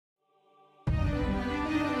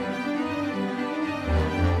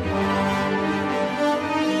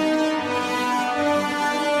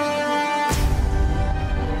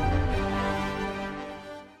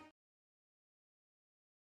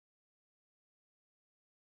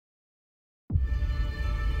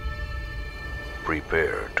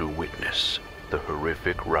Prepare to witness the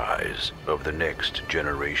horrific rise of the next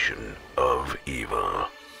generation of evil.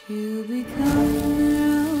 She'll be coming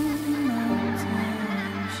around the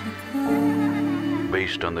mountain, she comes.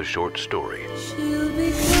 Based on the short story. She'll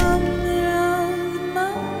be coming around the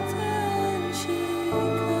mountain, she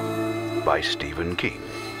comes. By Stephen King.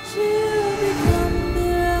 She'll be coming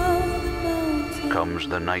around the mountain. Comes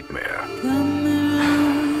the nightmare.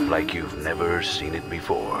 Like you've never seen it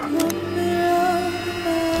before.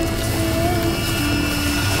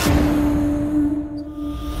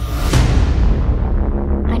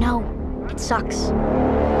 I know, it sucks.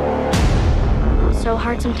 So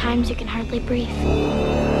hard sometimes you can hardly breathe.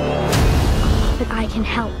 But I can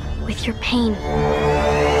help with your pain.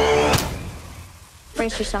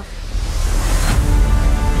 Brace yourself.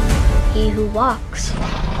 He who walks.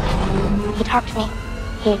 He talked to me.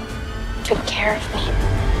 He took care of me.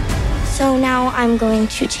 So now I'm going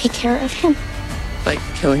to take care of him. Like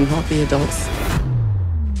killing all the adults.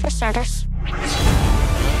 For starters.